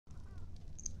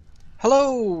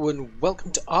Hello and welcome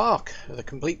to ARK, the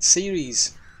complete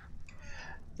series.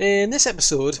 In this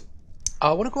episode,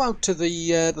 I want to go out to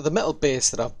the metal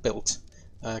base that I've built,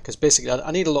 because basically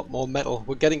I need a lot more metal.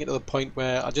 We're getting it to the point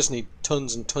where I just need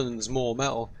tons and tons more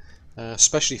metal,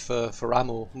 especially for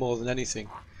ammo more than anything.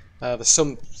 There's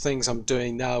some things I'm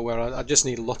doing now where I just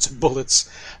need lots of bullets,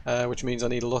 which means I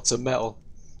need lots of metal.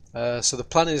 So the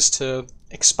plan is to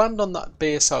expand on that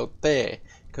base out there,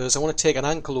 because I want to take an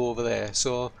ankylo over there.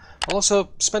 So I'll also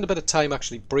spend a bit of time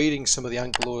actually breeding some of the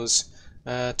ankylos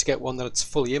to get one that's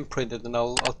fully imprinted, and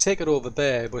I'll take it over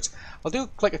there. But I'll do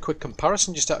like a quick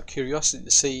comparison just out of curiosity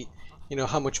to see, you know,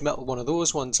 how much metal one of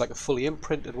those ones, like a fully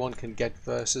imprinted one, can get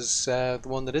versus the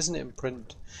one that isn't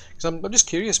imprinted. Because I'm just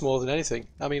curious more than anything.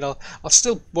 I mean, I'll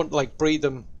still want to like breed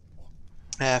them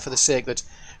for the sake that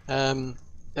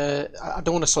I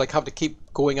don't want to like have to keep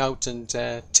going out and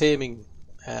taming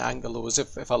ankylos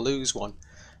if I lose one.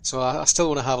 So I still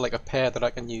want to have like a pair that I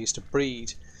can use to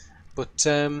breed. But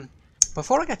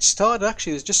before I get started,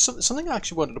 actually, there's just something I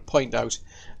actually wanted to point out.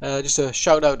 Just a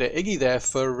shout out to Iggy there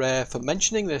for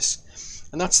mentioning this,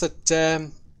 and that's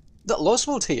that little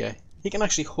Oswald here, he can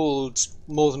actually hold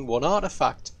more than one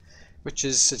artifact, which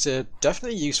is a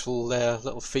definitely useful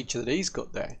little feature that he's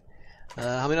got there.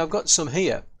 I mean, I've got some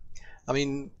here. I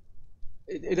mean,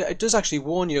 it does actually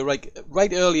warn you, like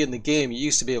right early in the game, you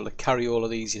used to be able to carry all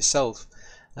of these yourself.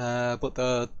 But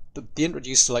they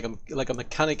introduced like a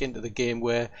mechanic into the game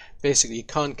where basically you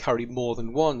can't carry more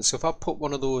than one. So if I put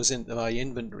one of those into my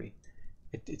inventory,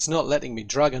 it's not letting me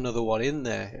drag another one in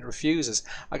there. It refuses.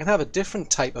 I can have a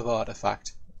different type of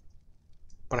artifact,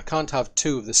 but I can't have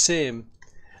two of the same.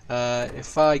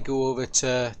 If I go over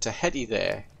to Hetty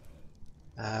there,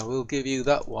 we'll give you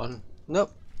that one.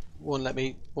 Nope, won't let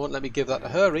me give that to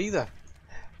her either.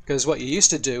 Because what you used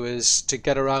to do is to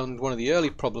get around one of the early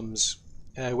problems.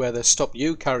 Where they stop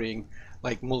you carrying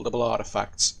like multiple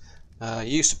artifacts. You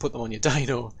used to put them on your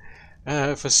dino.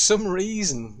 For some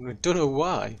reason, I don't know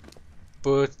why,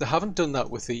 but they haven't done that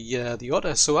with the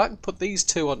otter. So I can put these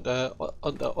two onto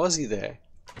Ozzy there,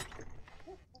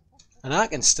 and I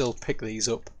can still pick these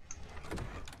up,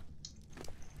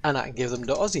 and I can give them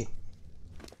to Ozzy,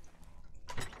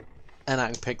 and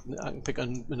I can pick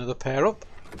another pair up,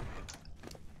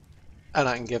 and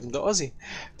I can give them to Ozzy.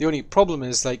 The only problem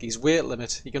is like his weight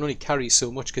limit. He can only carry so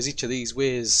much because each of these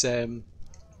weighs 5.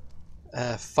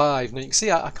 Now you can see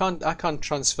I can't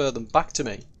transfer them back to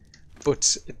me,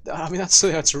 but I mean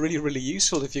that's really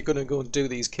useful if you're going to go and do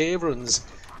these cave runs.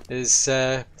 Is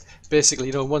basically,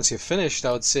 you know, once you're finished,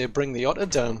 I would say bring the otter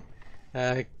down,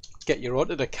 get your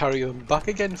otter to carry them back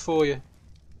again for you.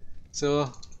 So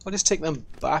I'll just take them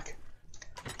back,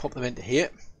 pop them into here.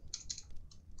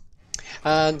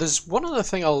 And there's one other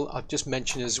thing I'll just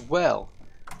mention as well.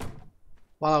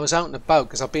 While I was out and about,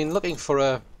 because I've been looking for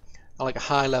a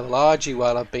high level RG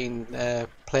while I've been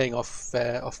playing off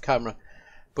camera.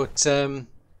 But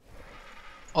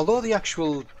although the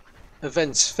actual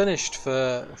event's finished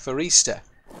for Easter,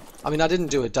 I mean I didn't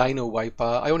do a dino wipe.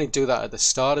 I only do that at the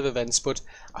start of events. But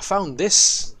I found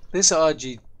this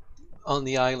RG on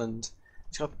the island.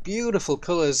 It's got beautiful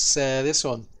colours. This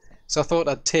one. So I thought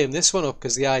I'd tame this one up,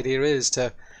 because the idea is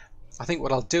to, I think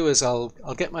what I'll do is I'll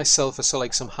get myself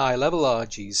some high level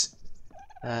RGs.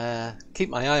 Keep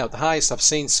my eye out. The highest I've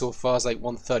seen so far is like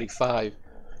 135.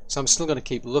 So I'm still going to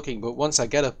keep looking, but once I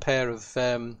get a pair of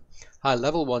high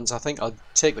level ones, I think I'll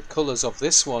take the colours of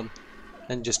this one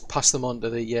and just pass them on to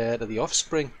the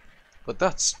offspring. But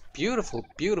that's beautiful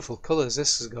colours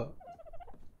this has got.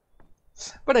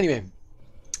 But anyway,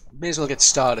 may as well get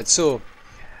started. So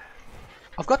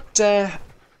I've got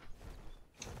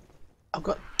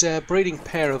breeding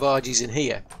pair of RGs in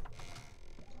here,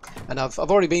 and I've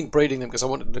already been breeding them because I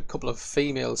wanted a couple of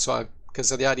females. So because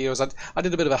the idea was I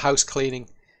did a bit of a house cleaning,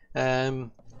 so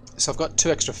I've got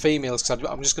 2 extra females because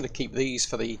I'm just going to keep these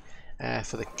for the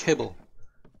kibble.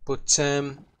 But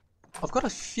I've got a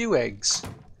few eggs,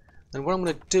 and what I'm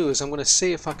going to do is I'm going to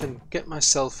see if I can get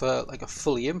myself like a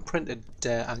fully imprinted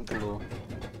ankylo.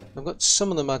 I've got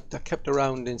some of them I kept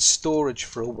around in storage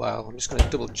for a while. I'm just going to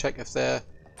double check if they're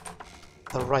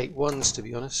the right ones, to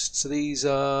be honest. So these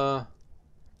are,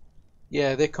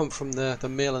 yeah, they come from the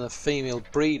male and the female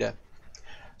breeder.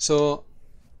 So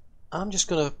I'm just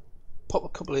going to pop a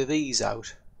couple of these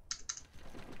out,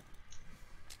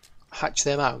 hatch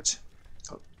them out,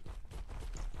 I'll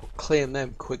claim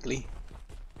them quickly.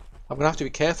 I'm going to have to be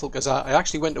careful because I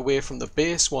actually went away from the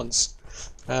base once.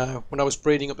 When I was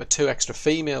breeding up the 2 extra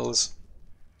females,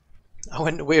 I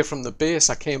went away from the base.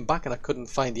 I came back and I couldn't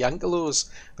find the ankylos.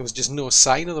 There was just no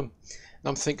sign of them. And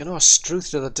I'm thinking, oh,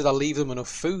 Struth, did I leave them enough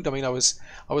food? I mean, I was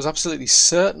absolutely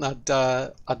certain I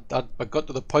got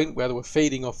to the point where they were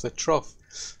feeding off the trough,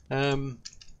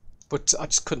 but I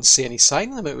just couldn't see any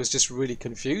sign of them. It was just really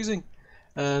confusing.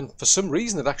 And for some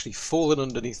reason, they'd actually fallen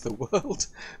underneath the world.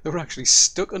 They were actually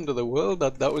stuck under the world.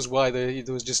 That was why there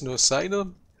was just no sign of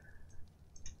them.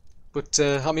 But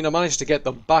I mean, I managed to get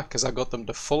them back because I got them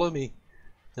to follow me,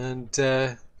 and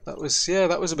that was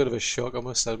a bit of a shock, I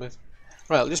must admit.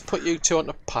 Right, I'll just put you two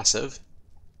onto passive.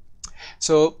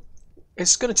 So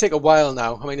it's going to take a while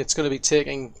now. I mean, it's going to be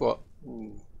taking what,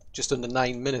 just under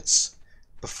 9 minutes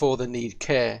before they need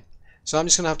care. So I'm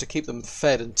just going to have to keep them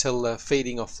fed until they're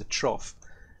feeding off the trough.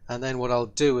 And then what I'll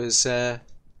do is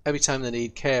every time they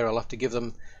need care, I'll have to give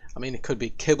them, I mean, it could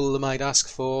be kibble they might ask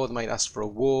for, they might ask for a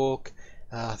walk.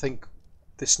 I think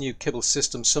this new kibble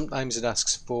system, sometimes it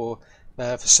asks for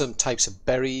some types of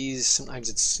berries, sometimes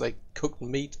it's like cooked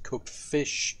meat, cooked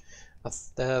fish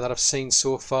that I've seen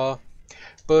so far.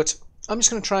 But I'm just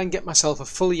going to try and get myself a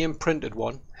fully imprinted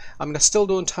one. I mean, I still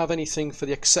don't have anything for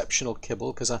the exceptional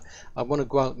kibble because I want to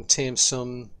go out and tame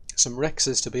some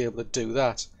Rexes to be able to do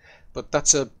that. But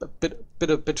that's a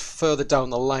bit further down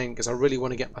the line because I really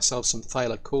want to get myself some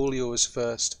Thylacolios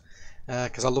first.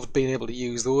 Because I loved being able to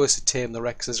use those to tame the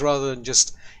Rexes rather than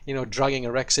just, you know, dragging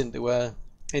a Rex into a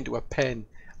pen.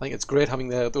 I think it's great having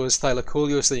those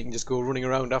Thylacolios so you can just go running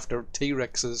around after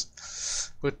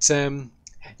T-Rexes. But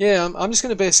yeah, I'm just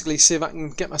going to basically see if I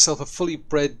can get myself a fully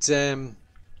bred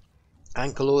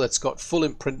Ankylo that's got full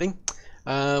imprinting.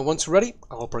 Once ready,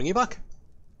 I'll bring you back.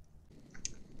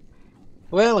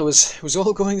 Well, it was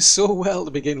all going so well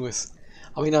to begin with.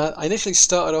 I mean, I initially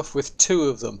started off with 2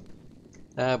 of them,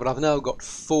 but I've now got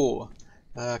 4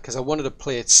 because I wanted to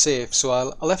play it safe. So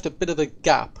I left a bit of a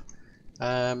gap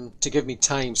to give me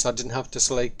time, so I didn't have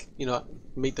to, like, you know,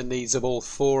 meet the needs of all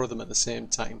 4 of them at the same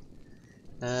time.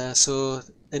 So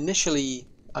initially,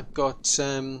 I got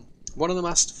one of them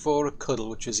asked for a cuddle,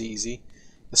 which was easy.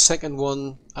 The second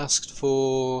one asked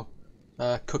for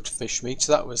cooked fish meat,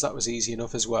 so that was easy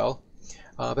enough as well.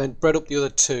 Then bred up the other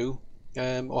 2,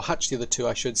 or hatched the other 2,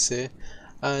 I should say,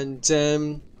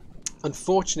 and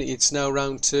unfortunately, it's now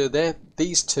round to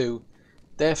these 2.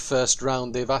 Their first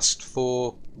round, they've asked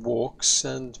for walks,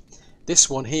 and this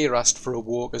one here asked for a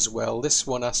walk as well. This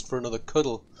one asked for another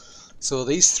cuddle. So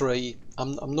these 3,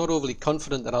 I'm not overly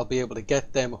confident that I'll be able to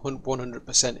get them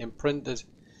 100% imprinted.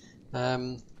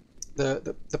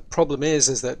 The problem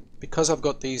is that because I've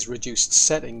got these reduced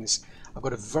settings, I've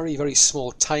got a very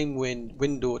small time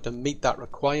window to meet that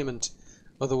requirement.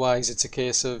 Otherwise, it's a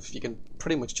case of you can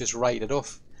pretty much just write it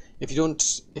off. If you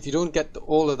don't get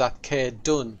all of that care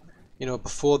done, you know,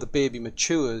 before the baby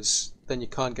matures, then you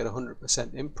can't get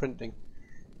 100% imprinting.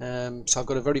 So I've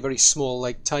got a very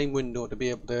small time window to be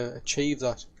able to achieve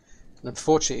that. And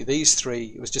unfortunately, these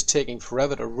 3, it was just taking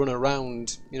forever to run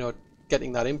around, you know,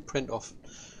 getting that imprint off.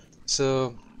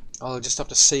 So I'll just have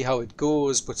to see how it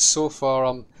goes. But so far,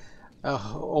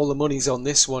 all the money's on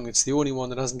this one. It's the only one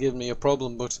that hasn't given me a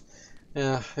problem. But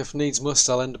if needs must,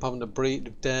 I'll end up having to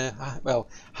breed,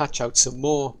 hatch out some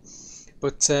more.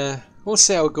 But we'll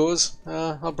see how it goes.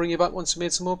 I'll bring you back once we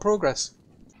made some more progress.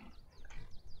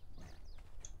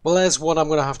 Well, there's one I'm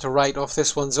going to have to write off.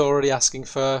 This one's already asking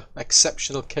for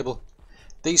exceptional kibble.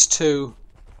 These 2,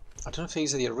 I don't know if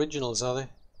these are the originals, are they? Are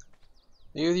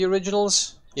you the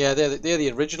originals? Yeah, they're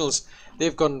the originals.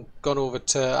 They've gone over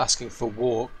to asking for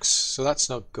walks, so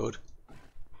that's not good.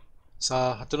 So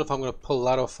I don't know if I'm going to pull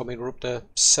that off. I mean, we're up to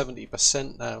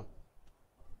 70% now.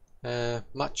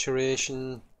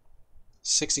 Maturation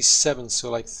 67,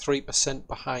 so like 3%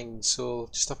 behind. So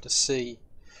just have to see.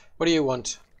 What do you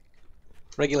want?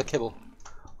 Regular kibble.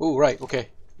 Oh, right, okay.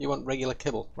 You want regular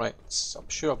kibble, right? I'm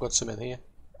sure I've got some in here.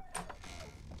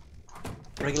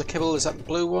 Regular kibble, is that the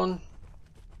blue one?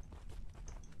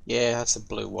 Yeah, that's the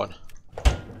blue one.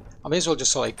 I may as well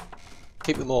just like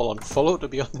keep them all on follow, to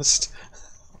be honest.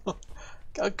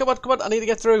 Come on, I need to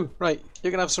get through. Right,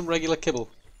 you're gonna have some regular kibble.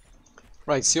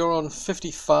 Right, so you're on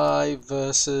 55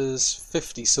 versus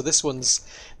 50. So this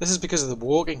is because of the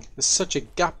walking. There's such a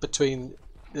gap between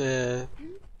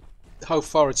how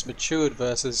far it's matured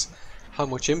versus how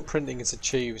much imprinting it's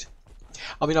achieved.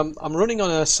 I mean, I'm running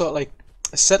on a sort of like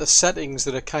a set of settings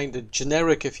that are kind of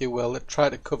generic, if you will, that try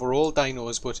to cover all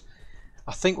dinos, but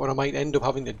I think what I might end up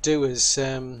having to do is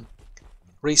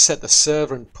reset the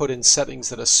server and put in settings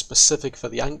that are specific for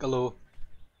the Ankylo.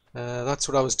 That's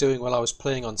what I was doing while I was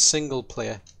playing on single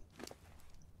player.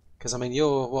 Because I mean,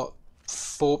 you're what,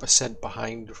 4%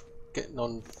 behind, getting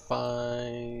on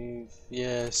 5.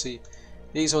 Yeah, see,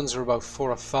 these ones are about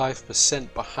 4 or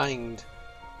 5% behind.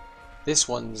 This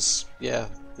one's, yeah,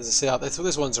 As I say,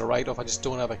 this one's a write-off. I just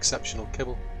don't have exceptional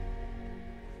kibble.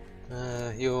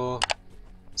 You're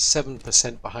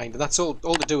 7% behind, and that's all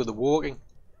to do with the walking.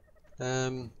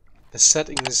 The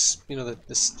settings, you know,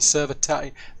 the server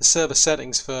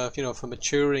settings for for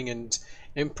maturing and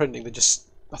imprinting,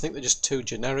 I think they're just too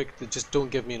generic. They just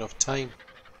don't give me enough time.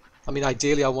 I mean,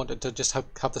 ideally, I wanted to just have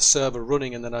the server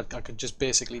running, and then I could just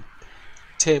basically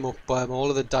tame up all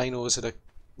of the dinos at a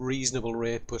reasonable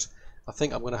rate. But I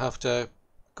think I'm going to have to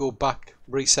go back,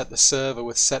 reset the server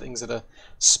with settings that are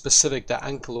specific to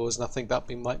ankylos, and I think that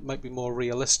might be more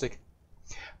realistic.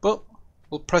 But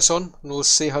we'll press on and we'll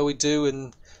see how we do,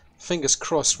 and fingers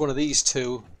crossed one of these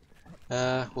two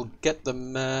will get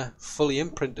them fully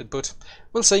imprinted, but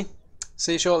we'll see.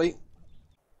 See you shortly.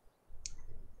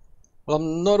 Well,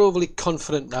 I'm not overly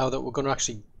confident now that we're going to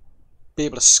actually be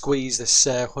able to squeeze this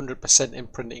 100%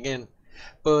 imprinting in,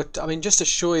 but I mean, just to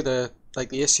show you the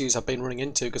issues I've been running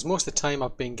into, because most of the time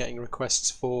I've been getting requests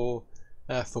for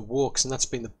walks, and that's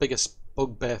been the biggest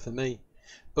bugbear for me.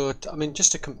 But I mean,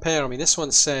 just to compare, I mean, this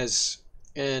one says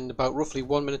in about roughly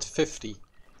 1 minute 50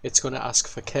 it's going to ask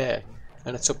for care,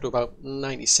 and it's up to about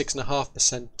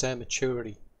 96.5%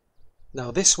 maturity.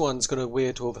 Now this one's going to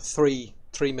wait over 3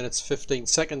 minutes 15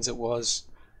 seconds it was,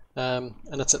 and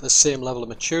it's at the same level of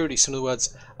maturity. So in other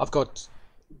words, I've got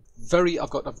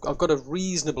a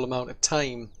reasonable amount of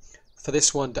time for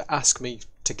this one to ask me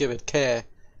to give it care,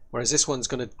 whereas this one's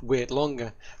going to wait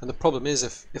longer. And the problem is,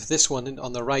 if this one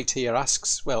on the right here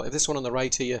if this one on the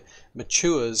right here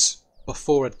matures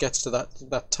before it gets to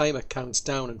that timer counts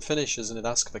down and finishes and it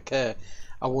asks for care,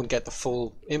 I won't get the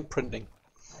full imprinting.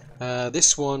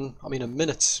 This one, I mean, a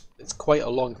minute, it's quite a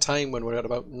long time when we're at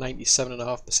about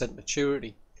 97.5%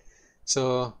 maturity.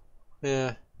 So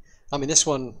yeah, I mean, this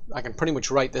one, I can pretty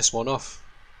much write this one off.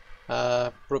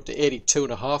 We're up to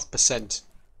 82.5%,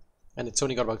 and it's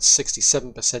only got about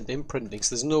 67% imprinting,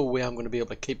 so there's no way I'm going to be able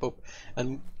to keep up.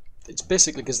 And it's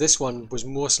basically because this one was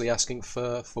mostly asking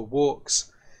for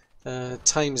walks,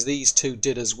 times these two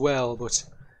did as well. But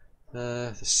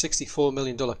the $64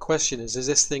 million question is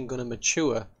this thing going to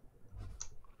mature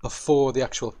before the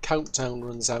actual countdown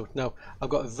runs out? Now, I've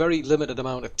got a very limited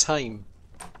amount of time,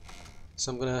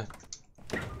 so I'm going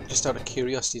to, just out of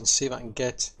curiosity, and see if I can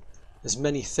get as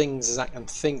many things as I can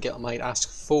think it might ask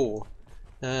for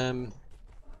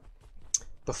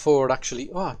before it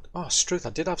actually... Oh, Struth, I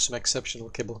did have some exceptional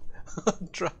kibble. I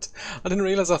didn't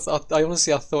realise. I thought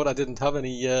I didn't have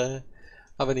any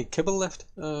kibble left.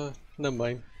 Never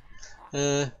mind.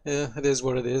 Yeah, it is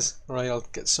what it is. Alright, I'll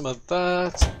get some of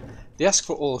that. They ask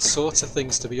for all sorts of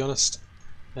things, to be honest.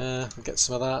 I'll get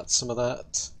some of that, some of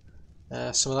that,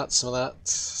 some of that, some of that,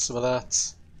 some of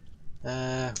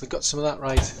that. We got some of that,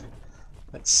 right.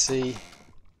 Let's see.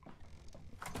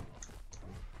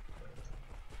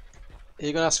 Are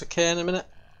you going to ask for care in a minute?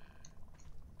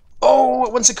 Oh,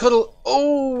 it wants a cuddle.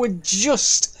 Oh, we're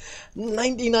just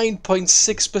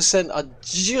 99.6%. I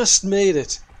just made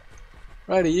it.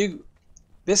 Right,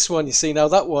 this one, you see, now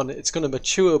that one, it's going to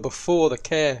mature before the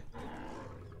care.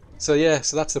 So yeah,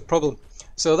 so that's the problem.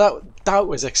 So that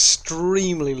was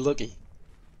extremely lucky.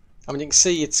 I mean, you can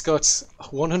see it's got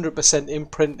 100%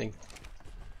 imprinting.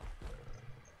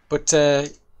 But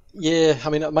yeah, I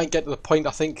mean, it might get to the point,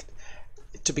 I think,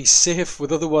 to be safe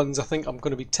with other ones, I think I'm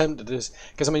going to be tempted,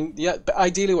 because I mean, yeah, but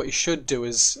ideally what you should do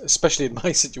is, especially in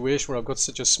my situation where I've got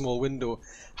such a small window,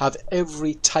 have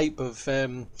every type of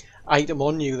item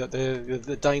on you that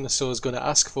the dinosaur is going to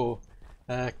ask for,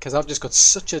 because I've just got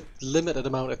such a limited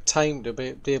amount of time to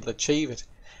be able to achieve it.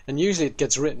 And usually it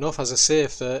gets written off, as I say,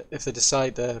 if they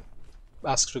decide to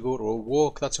ask to go to a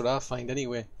walk. That's what I find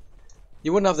anyway.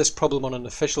 You wouldn't have this problem on an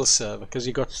official server, because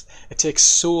it takes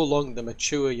so long to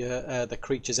mature the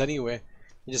creatures anyway.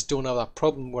 You just don't have that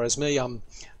problem. Whereas me,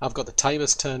 I've got the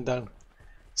timers turned down,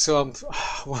 so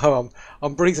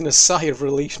I'm breathing a sigh of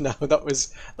relief now. That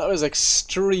was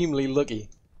extremely lucky,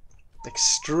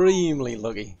 extremely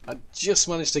lucky. I just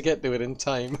managed to get to it in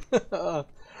time.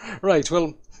 Right,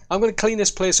 well, I'm going to clean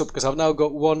this place up because I've now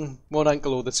got one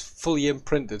ankylo that's fully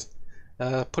imprinted.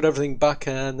 Put everything back,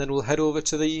 and then we'll head over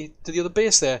to the other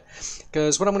base there.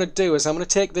 Because what I'm going to do is I'm going to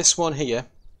take this one here,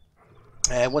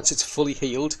 once it's fully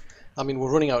healed. I mean,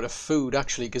 we're running out of food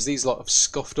actually, because these lot have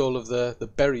scuffed all of the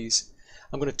berries.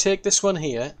 I'm going to take this one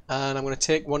here, and I'm going to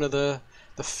take one of the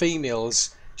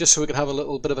females, just so we can have a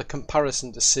little bit of a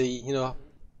comparison to see, you know,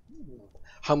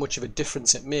 how much of a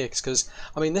difference it makes. Because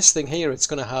I mean, this thing here, it's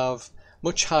going to have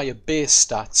much higher base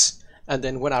stats, and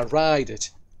then when I ride it,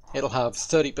 it'll have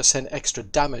 30% extra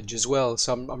damage as well.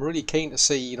 So I'm really keen to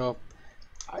see, you know,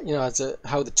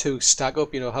 how the two stack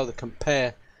up, you know, how they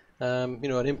compare. You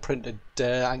know, an imprinted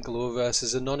ankylo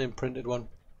versus a non-imprinted one.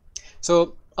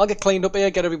 So I'll get cleaned up here,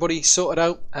 get everybody sorted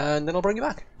out, and then I'll bring you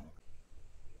back.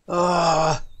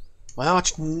 Ah, my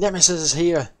arch nemesis is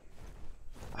here.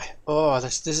 Oh,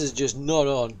 this is just not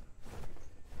on.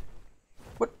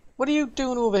 What are you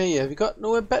doing over here? Have you got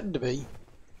nowhere better to be?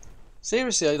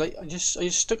 Seriously, are you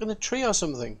stuck in a tree or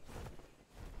something?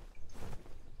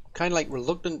 I'm kind of like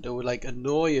reluctant to like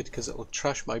annoy it because it'll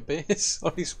trash my base.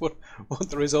 Or at least what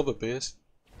there is of a base.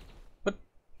 But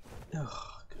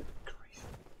oh, good grief!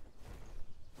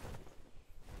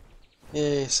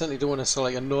 Yeah, you certainly don't want to sort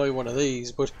of like annoy one of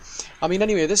these. But I mean,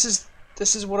 anyway, this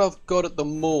is what I've got at the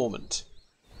moment.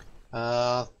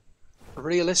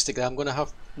 Realistically, I'm going to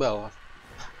have, well,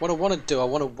 what I want to do, I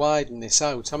want to widen this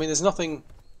out. I mean, there's nothing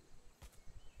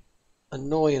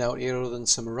annoying out here other than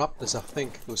some raptors, I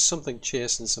think. There was something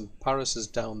chasing some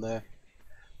parasas down there.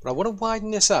 But I want to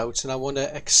widen this out and I want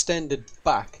to extend it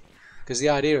back. Because the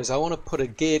idea is I want to put a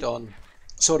gate on,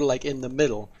 sort of like in the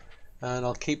middle. And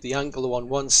I'll keep the ankylo on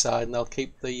one side and I'll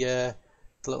keep the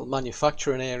little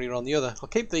manufacturing area on the other. I'll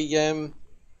keep the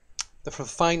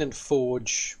refine and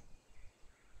forge.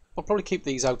 I'll probably keep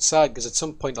these outside because at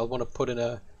some point I'll want to put in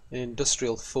an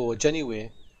industrial forge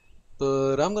anyway.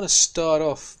 But I'm going to start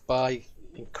off by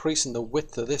increasing the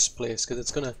width of this place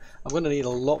because I'm going to need a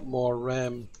lot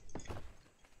more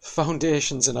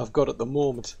foundations than I've got at the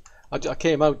moment. I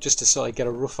came out just to sort of get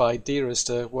a rough idea as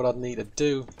to what I'd need to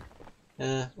do.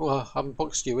 Well, I haven't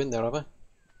boxed you in there, have I?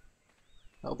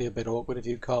 That'll be a bit awkward if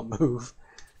you can't move.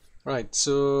 Right,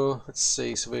 so let's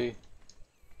see. So we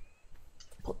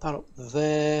put that up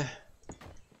there.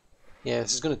 Yeah,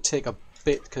 this is going to take a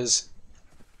bit because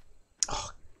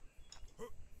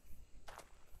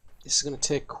this is going to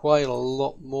take quite a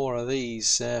lot more of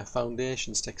these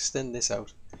foundations to extend this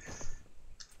out.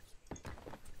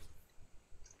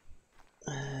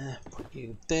 Put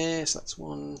you there, so that's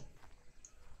one.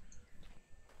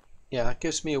 Yeah, that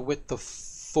gives me a width of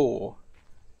 4.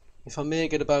 If I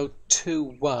make it about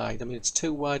 2 wide, I mean it's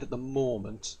 2 wide at the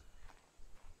moment.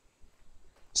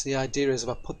 So the idea is if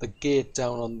I put the gate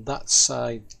down on that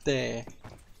side there,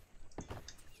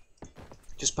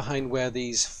 just behind where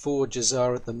these forges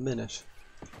are at the minute.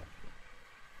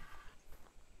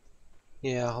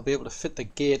 Yeah, I'll be able to fit the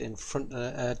gate in front,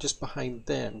 just behind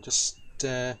them. Just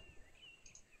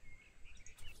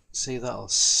see if that'll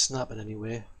snap it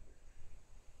anyway.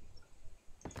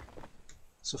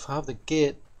 So if I have the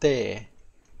gate there,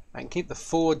 I can keep the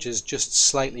forges just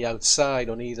slightly outside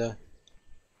on either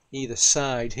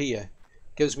side here.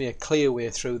 Gives me a clear way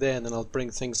through there, and then I'll bring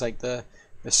things like the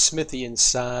smithy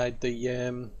inside,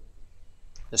 the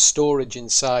storage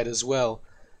inside as well.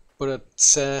 But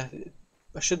it's I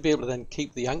should be able to then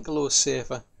keep the ankylos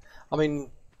safer. I mean,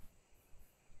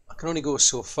 I can only go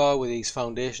so far with these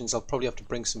foundations. I'll probably have to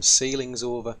bring some ceilings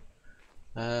over,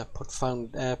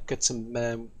 get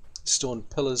some stone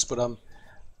pillars. But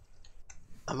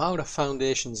I'm out of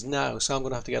foundations now, so I'm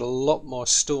going to have to get a lot more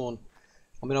stone.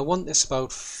 I mean, I want this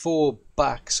about 4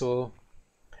 back, so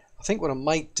I think what I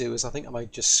might do is I think I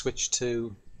might just switch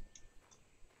to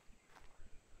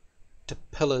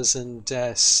pillars and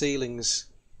ceilings.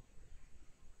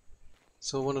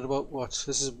 So I wanted about what?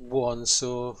 This is 1,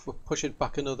 so if we push it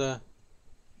back another,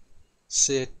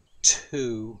 say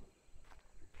 2.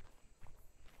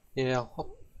 Yeah,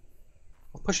 I'll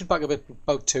push it back a bit,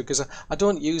 about 2, because I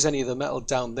don't use any of the metal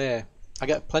down there. I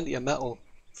get plenty of metal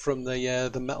from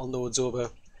the metal nodes over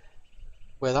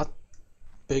where that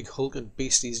big hulking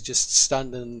beastie is just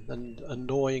standing and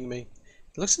annoying me.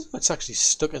 It looks as though it's actually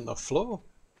stuck in the floor.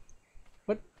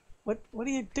 What are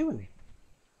you doing?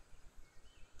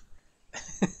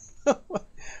 What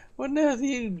on earth are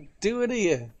you doing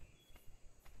here?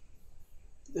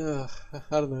 I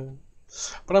don't know.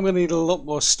 But I'm going to need a lot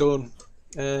more stone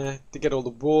to get all the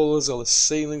walls, all the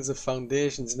ceilings, the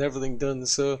foundations and everything done.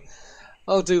 So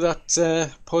I'll do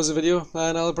that, pause the video,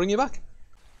 and I'll bring you back.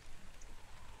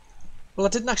 Well, I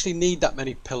didn't actually need that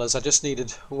many pillars. I just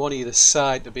needed one either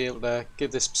side to be able to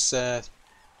give this,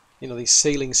 these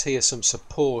ceilings here some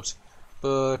support.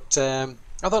 But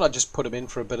I thought I'd just put them in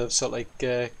for a bit of sort of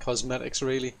like cosmetics,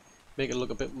 really, make it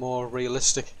look a bit more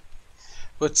realistic.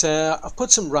 But I've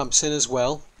put some ramps in as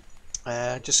well,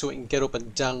 just so we can get up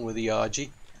and down with the RG.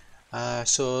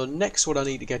 So next, what I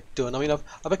need to get done, I mean,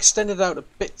 I've extended it out a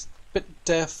bit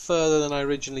further than I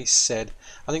originally said.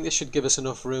 I think this should give us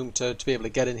enough room to be able to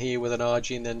get in here with an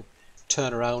RG and then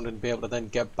turn around and be able to then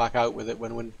get back out with it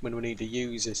when we need to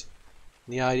use it.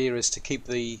 And the idea is to keep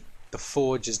the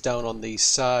forges down on these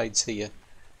sides here,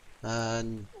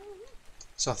 and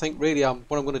so I think really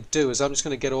what I'm going to do is I'm just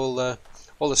going to get all the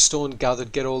stone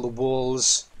gathered, get all the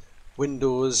walls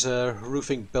windows,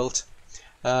 roofing built.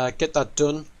 Get that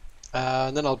done,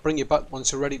 and then I'll bring you back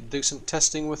once we're ready to do some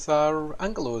testing with our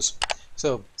ankylos.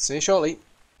 So, see you shortly.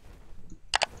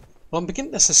 Well, I'm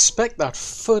beginning to suspect that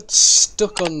foot's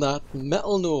stuck on that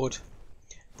metal node,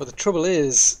 but the trouble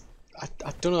is, I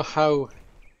don't know how.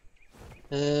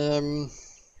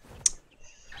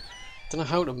 Don't know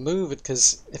how to move it,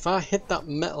 because if I hit that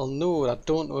metal node, I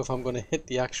don't know if I'm going to hit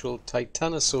the actual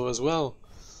titanosaur as well.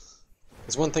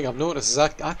 There's one thing I've noticed is I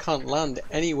can't land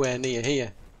anywhere near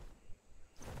here.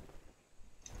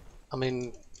 I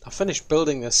mean, I finished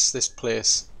building this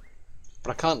place,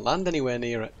 but I can't land anywhere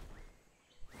near it.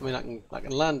 I mean, I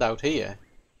can land out here.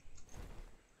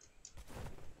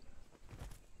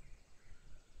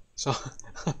 So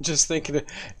I'm just thinking,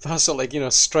 if I sort of like, you know,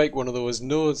 strike one of those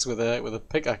nodes with a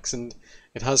pickaxe and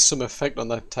it has some effect on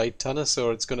that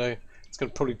titanosaur, it's gonna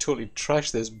probably totally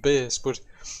trash this base. But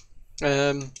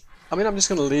I mean, I'm just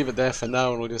gonna leave it there for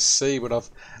now, and we'll just see. What I've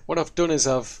done is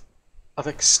I've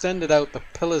extended out the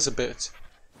pillars a bit.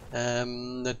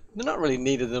 They're not really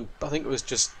needed. I think it looks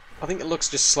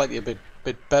just slightly a bit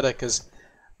better, because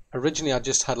originally I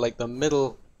just had like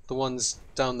the ones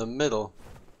down the middle.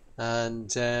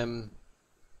 And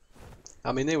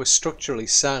I mean, they were structurally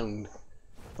sound,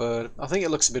 but I think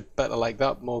it looks a bit better like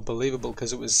that, more believable,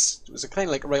 because it was kind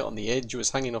of like right on the edge. It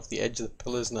was hanging off the edge of the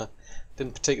pillars, and I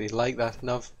didn't particularly like that. And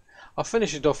I'll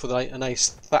finish it off with a nice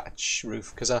thatch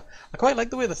roof, because I quite like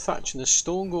the way the thatch and the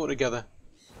stone go together.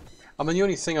 I mean, the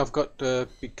only thing I've got to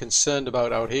be concerned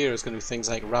about out here is going to be things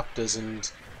like raptors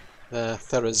and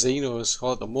therazinos.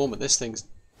 Well, at the moment, this thing's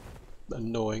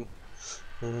annoying.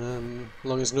 As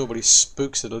long as nobody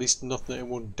spooks it, at least nothing. It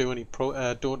won't do any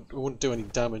it won't do any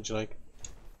damage, like.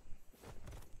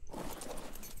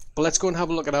 But let's go and have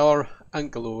a look at our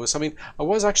ankylos. I mean, I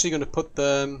was actually going to put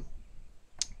the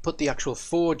actual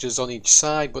forges on each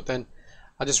side, but then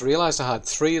I just realised I had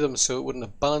 3 of them, so it wouldn't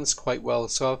have balanced quite well.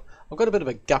 So I've got a bit of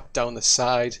a gap down the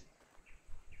side.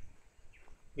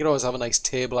 You can always have a nice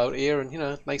table out here, and you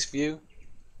know, nice view.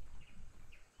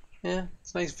 Yeah,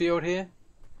 it's a nice view out here.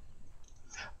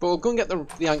 But we'll go and get the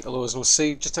ankylos, and we'll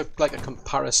see just like a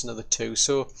comparison of the two.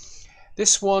 So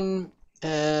this one,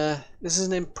 this is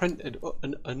an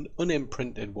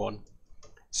unimprinted one.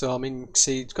 So I mean,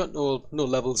 see, it's got no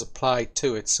levels applied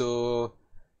to it. So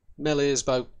melee is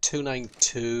about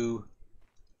 292.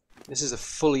 This is a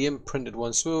fully imprinted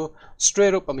one. So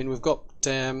straight up, I mean, we've got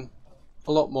a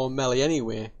lot more melee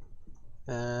anyway.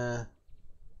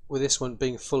 With this one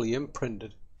being fully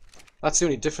imprinted. That's the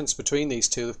only difference between these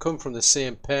two. They've come from the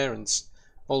same parents.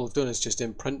 All they've done is just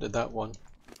imprinted that one.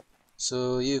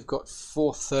 So you've got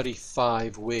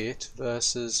 435 weight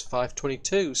versus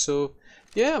 522. So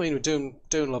yeah, I mean, we're doing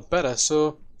a lot better.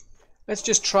 So let's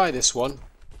just try this one.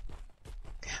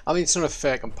 I mean, it's not a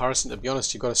fair comparison, to be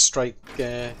honest. You've got to strike,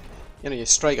 you know, you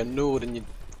strike a node and you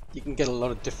can get a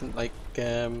lot of different like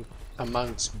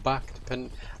amounts back. I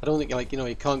don't think, like, you know,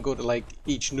 you can't go to like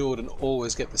each node and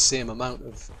always get the same amount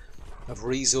of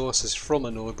resources from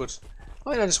a node, but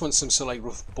I mean, I just want some sort of like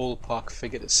rough ballpark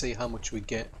figure to see how much we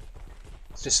get,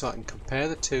 just so I can compare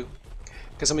the two.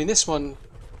 Because I mean, this one,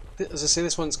 as I say,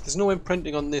 there's no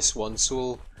imprinting on this one, so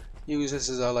we'll use this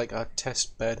as our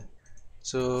test bed.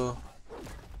 So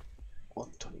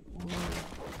 121.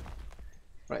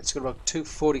 Right, it's got about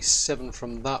 247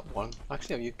 from that one.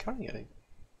 Actually, are you carrying anything?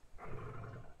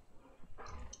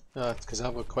 No, it's because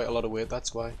I've got quite a lot of weight,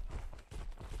 that's why.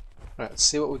 Right, let's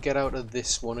see what we get out of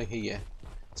this one here.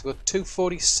 So we've got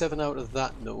 247 out of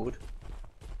that node.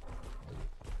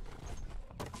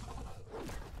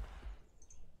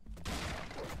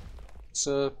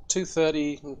 So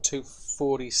 230 and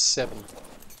 247.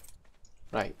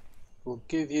 Right, we'll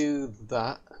give you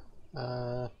that.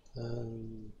 That.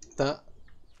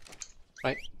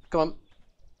 Right, come on.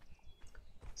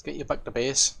 Let's get you back to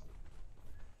base.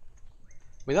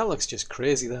 I mean, that looks just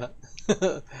crazy, that.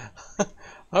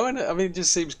 I mean, it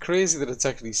just seems crazy that it's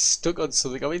actually stuck on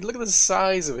something. I mean, look at the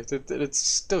size of it. It's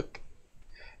stuck.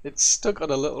 It's stuck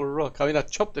on a little rock. I mean, I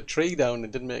chopped the tree down and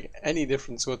it didn't make any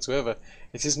difference whatsoever.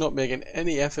 It's just not making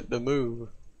any effort to move.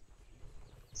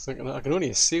 So I can only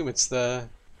assume it's that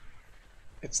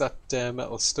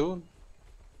metal stone.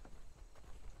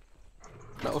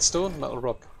 Metal stone? Metal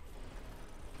rock.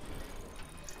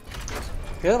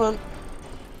 Come on.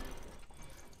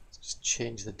 Just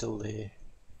change the delay.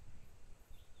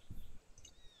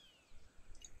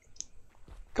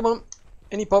 Come on,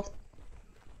 any pop.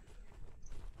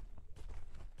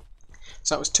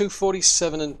 So that was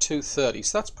 247 and 230,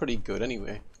 so that's pretty good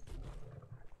anyway.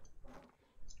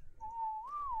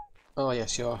 Oh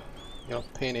yes, you're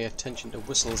not paying any attention to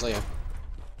whistles, are you?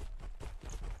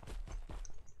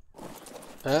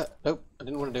 Nope, I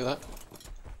didn't want to do that.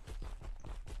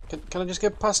 Can I just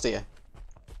get past here?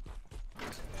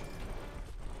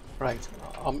 Right,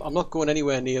 I'm not going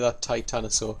anywhere near that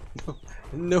Titanosaur.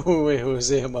 No way,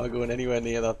 Jose, am I going anywhere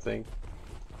near that thing.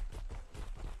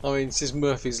 I mean, since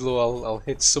Murphy's Law, I'll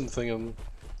hit something and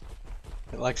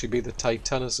it'll actually be the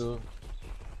Titanosaur.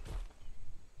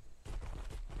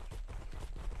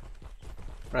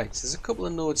 Right, so there's a couple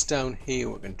of nodes down here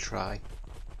we can try.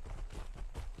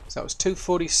 So that was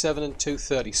 247 and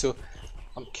 230. So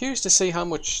I'm curious to see how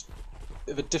much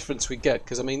of a difference we get,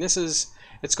 because I mean it's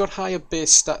got higher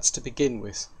base stats to begin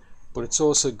with, but it's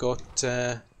also got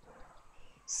 30%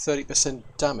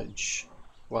 damage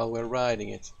while we're riding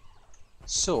it.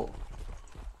 So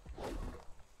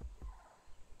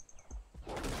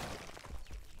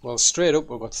well, straight up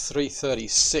we've got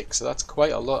 336, so that's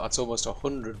quite a lot. That's almost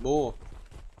 100 more.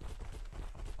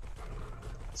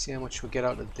 Let's see how much we get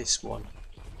out of this one.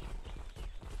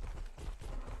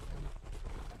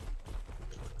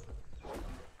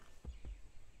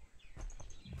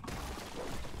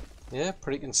 Yeah,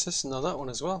 pretty consistent on that one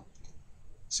as well.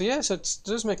 So yes, it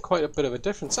does make quite a bit of a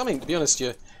difference. I mean, to be honest,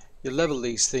 you level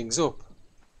these things up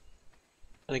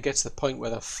and it gets to the point where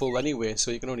they're full anyway,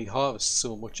 so you can only harvest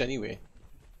so much anyway.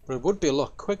 But it would be a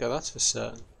lot quicker, that's for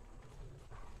certain.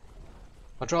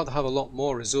 I'd rather have a lot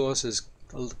more resources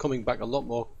coming back a lot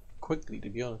more quickly, to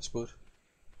be honest, but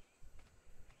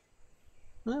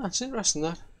yeah, it's interesting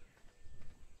that. I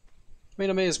mean,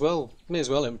 I may as well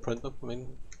imprint them. I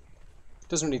mean, it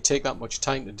doesn't really take that much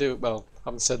time to do it. Well, I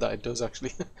haven't said that, it does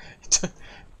actually. It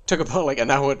took about like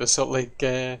an hour to sort of like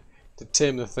to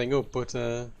tame the thing up, but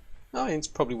I mean, it's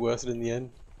probably worth it in the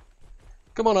end.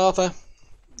 Come on, Arthur.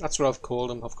 That's what I've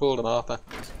called him. I've called him Arthur.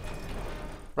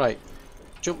 Right,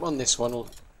 jump on this one. Oh,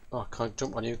 I can't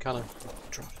jump on you, can I?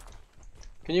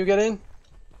 Can you get in?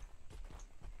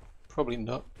 Probably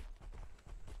not.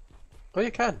 Oh,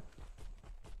 you can.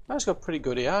 That's got pretty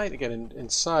good AI to get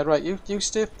inside. Right, you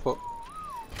stay put.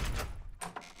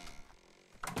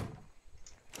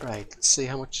 Right, let's see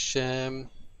how much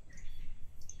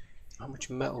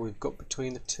metal we've got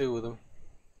between the two of them.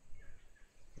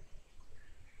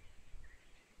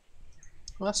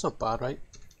 Well, that's not bad, right?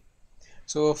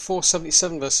 So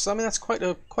 477 versus, I mean, that's quite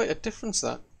a difference,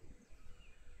 that.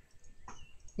 I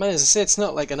mean, as I say, it's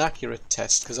not like an accurate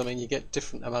test, because I mean, you get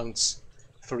different amounts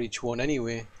for each one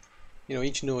anyway. You know,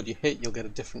 each node you hit, you'll get a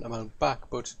different amount back,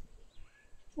 but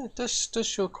yeah, it does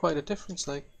show quite a difference,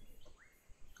 like.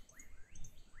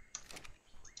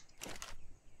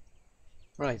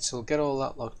 Right, so we'll get all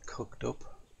that lot cooked up.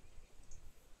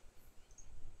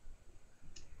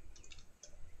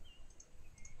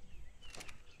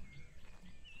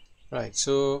 Right,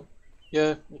 so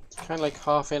yeah, you're kind of like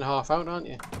half in, half out, aren't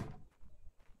you?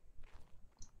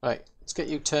 Right, let's get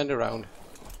you turned around.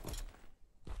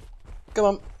 Come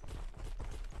on.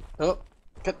 Oh,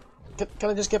 can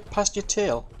I just get past your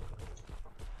tail?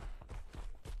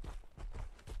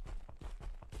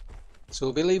 So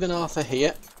we'll be leaving Arthur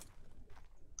here.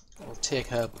 We'll take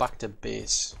her back to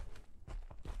base.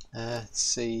 Let's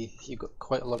see, you've got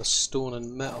quite a lot of stone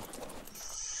and metal.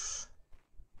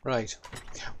 Right,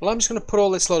 well, I'm just going to put all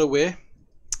this lot away,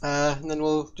 and then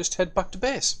we'll just head back to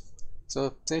base.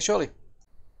 So, see you shortly.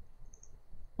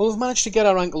 Well, we've managed to get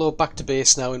our Ankylo back to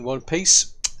base now in one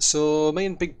piece. So, me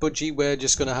and Big Budgie, we're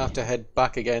just going to have to head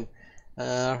back again.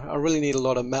 I really need a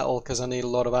lot of metal because I need a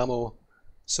lot of ammo.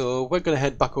 So, we're going to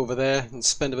head back over there and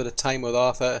spend a bit of time with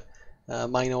Arthur,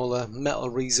 mine all the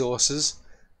metal resources,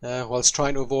 whilst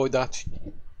trying to avoid that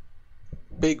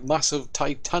big, massive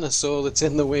Titanosaur that's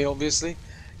in the way, obviously.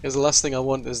 Because the last thing I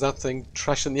want is that thing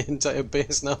trashing the entire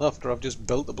base now after I've just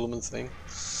built the blooming thing.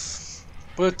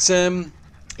 But,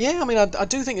 yeah, I mean, I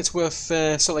do think it's worth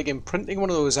sort of like imprinting one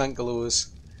of those Ankylos.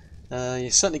 You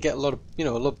certainly get a lot of, you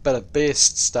know, a lot better base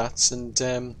stats, and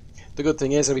the good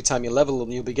thing is every time you level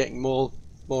them, you'll be getting more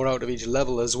out of each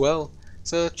level as well.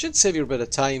 So it should save you a bit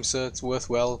of time, so it's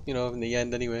worthwhile, you know, in the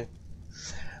end anyway.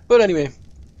 But anyway,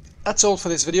 that's all for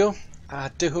this video.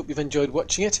 I do hope you've enjoyed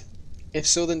watching it. If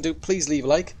so, then do please leave a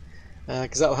like,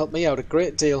 because that'll help me out a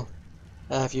great deal.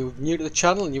 If you're new to the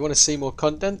channel and you want to see more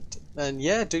content, then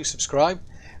yeah, do subscribe.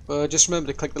 But just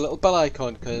remember to click the little bell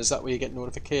icon, because that way you get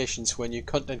notifications when new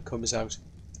content comes out.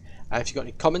 If you've got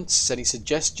any comments, any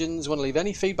suggestions, want to leave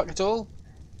any feedback at all,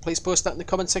 please post that in the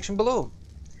comment section below.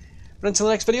 But until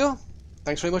the next video,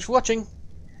 thanks very much for watching.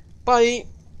 Bye!